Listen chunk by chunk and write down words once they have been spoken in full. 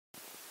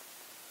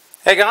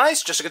Hey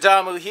guys, Just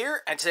Gadamu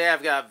here, and today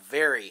I've got a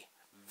very,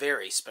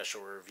 very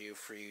special review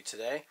for you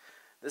today.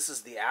 This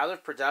is the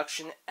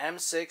out-of-production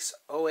M6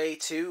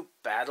 OA2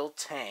 Battle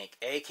Tank,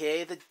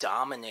 aka the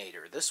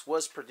Dominator. This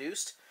was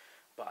produced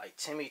by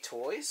Timmee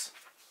Toys,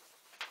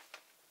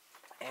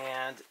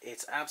 and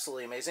it's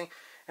absolutely amazing.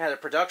 It had a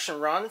production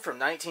run from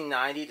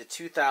 1990 to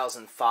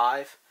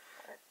 2005.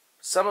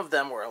 Some of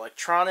them were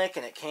electronic,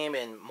 and it came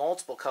in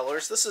multiple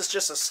colors. This is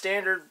just a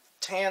standard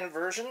tan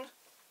version.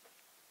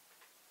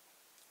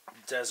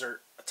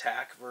 Desert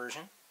Attack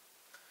version.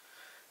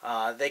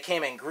 They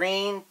came in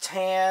green,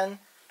 tan,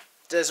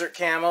 desert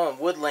camo, and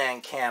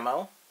woodland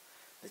camo.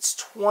 It's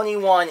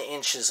 21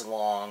 inches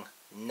long,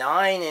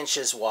 9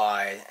 inches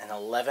wide, and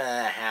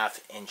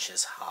 11.5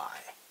 inches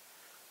high.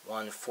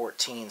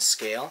 1/14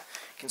 scale.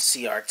 You can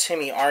see our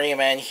Timmee Army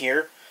men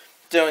here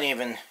don't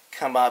even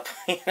come up,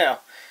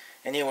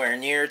 anywhere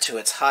near to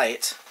its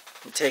height.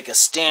 You take a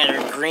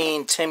standard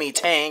green Timmee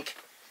tank,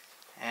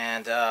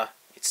 and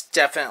it's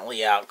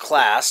definitely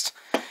outclassed.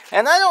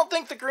 And I don't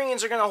think the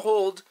greens are going to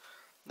hold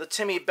the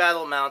Timmee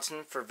Battle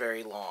Mountain for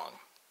very long.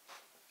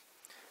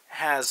 It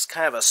has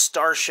kind of a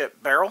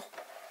starship barrel.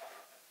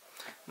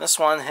 This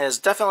one has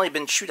definitely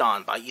been chewed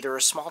on by either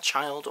a small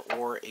child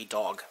or a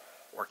dog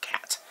or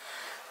cat.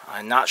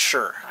 I'm not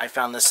sure. I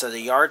found this at a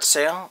yard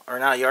sale, or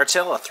not a yard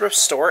sale, a thrift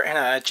store, and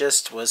I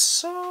just was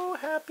so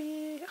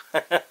happy.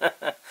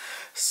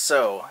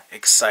 So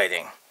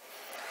exciting.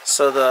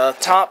 So the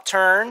top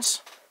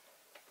turns.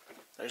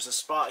 There's a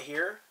spot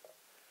here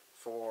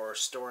for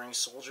storing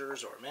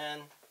soldiers or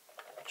men,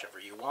 whichever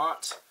you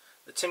want.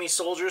 The Timmee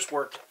soldiers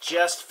work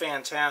just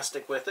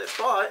fantastic with it,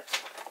 but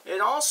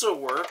it also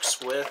works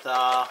with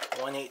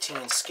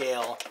 1/18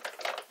 scale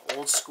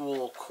old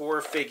school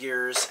core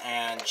figures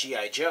and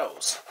G.I.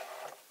 Joes.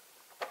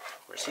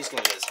 Of course, he's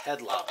going to get his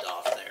head lopped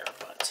off there,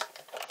 but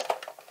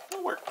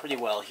it'll work pretty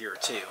well here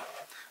too.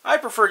 I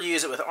prefer to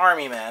use it with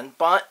Army men,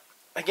 but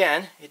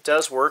again, it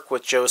does work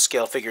with Joe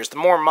scale figures. The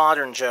more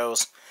modern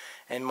Joes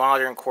and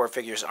modern core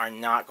figures are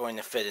not going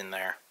to fit in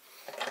there.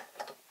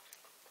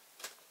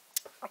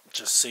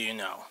 Just so you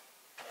know.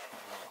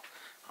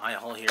 Eye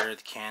hole here,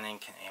 the cannon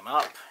can aim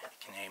up, it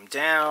can aim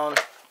down.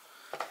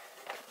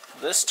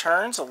 This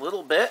turns a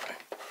little bit.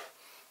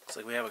 Looks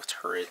like we have a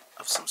turret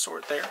of some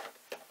sort there,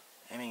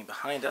 aiming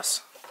behind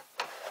us.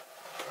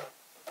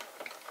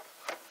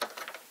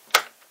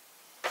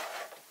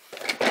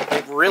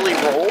 It really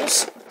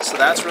rolls, so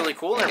that's really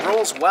cool. And it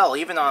rolls well,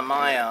 even on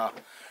my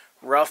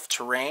rough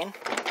terrain.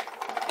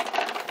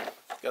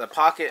 Got a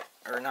pocket,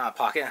 or not a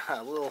pocket,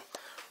 a little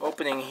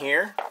opening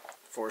here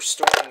for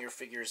storing your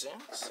figures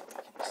in. So we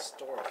can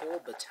store a whole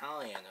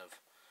battalion of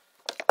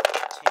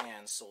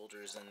tan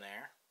soldiers in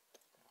there.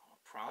 I'll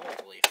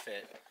probably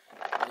fit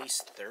at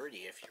least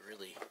 30 if you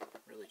really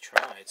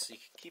tried. So you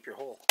can keep your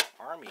whole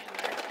army in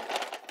there.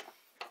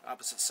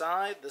 Opposite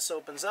side, this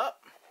opens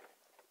up.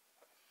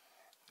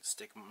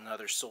 Stick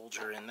another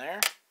soldier in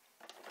there.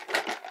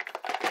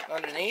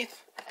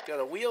 Underneath, got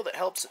a wheel that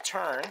helps it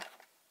turn.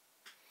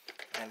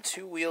 And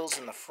 2 wheels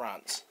in the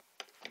front.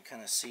 You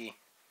kind of see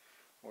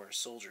where a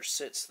soldier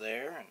sits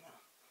there and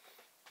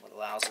what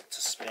allows it to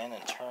spin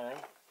and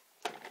turn.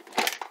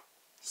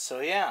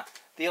 So yeah,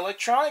 the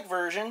electronic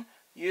version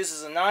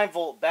uses a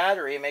 9-volt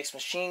battery. It makes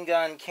machine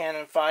gun,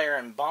 cannon fire,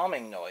 and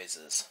bombing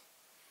noises.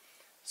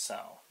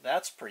 So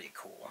that's pretty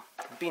cool.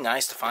 It'd be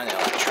nice to find an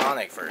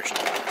electronic version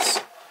of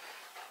this.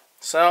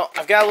 So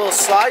I've got a little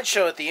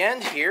slideshow at the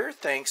end here,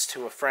 thanks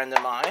to a friend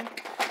of mine.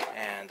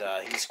 And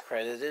he's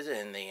credited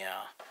in the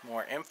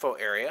more info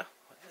area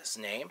with his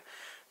name.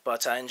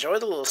 But I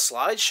enjoyed the little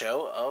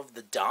slideshow of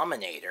the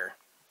Dominator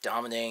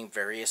dominating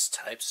various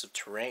types of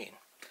terrain.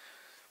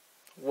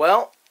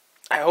 Well,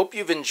 I hope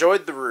you've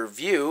enjoyed the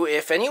review.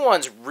 If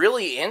anyone's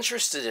really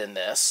interested in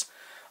this,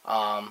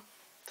 Timmee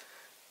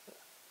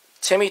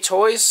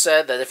Toys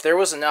said that if there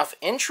was enough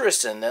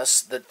interest in this,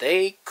 that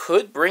they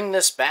could bring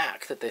this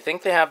back, that they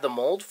think they have the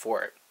mold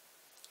for it.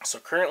 So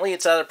currently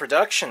it's out of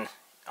production.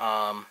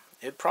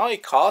 It'd probably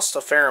cost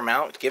a fair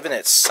amount given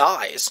its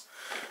size,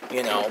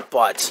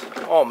 but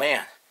oh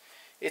man,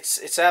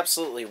 it's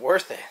absolutely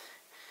worth it.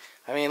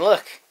 I mean,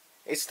 look,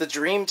 it's the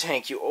dream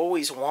tank you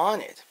always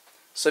wanted.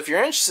 So if you're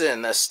interested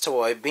in this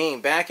toy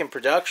being back in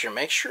production,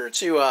 make sure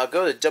to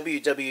go to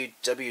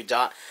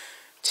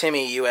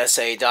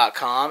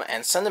www.timmeeusa.com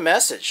and send a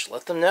message.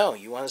 Let them know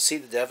you want to see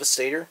the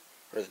Devastator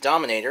or the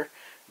Dominator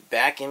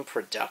back in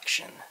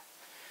production.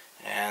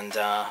 And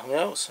who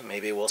knows,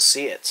 maybe we'll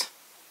see it.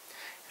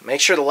 Make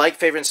sure to like,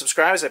 favorite, and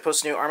subscribe as I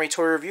post a new Army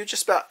toy review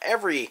just about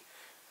every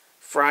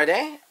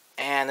Friday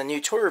and a new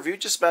toy review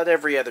just about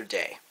every other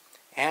day.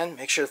 And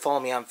make sure to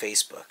follow me on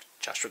Facebook,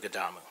 Joshua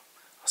Gadamu.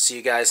 I'll see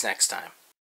you guys next time.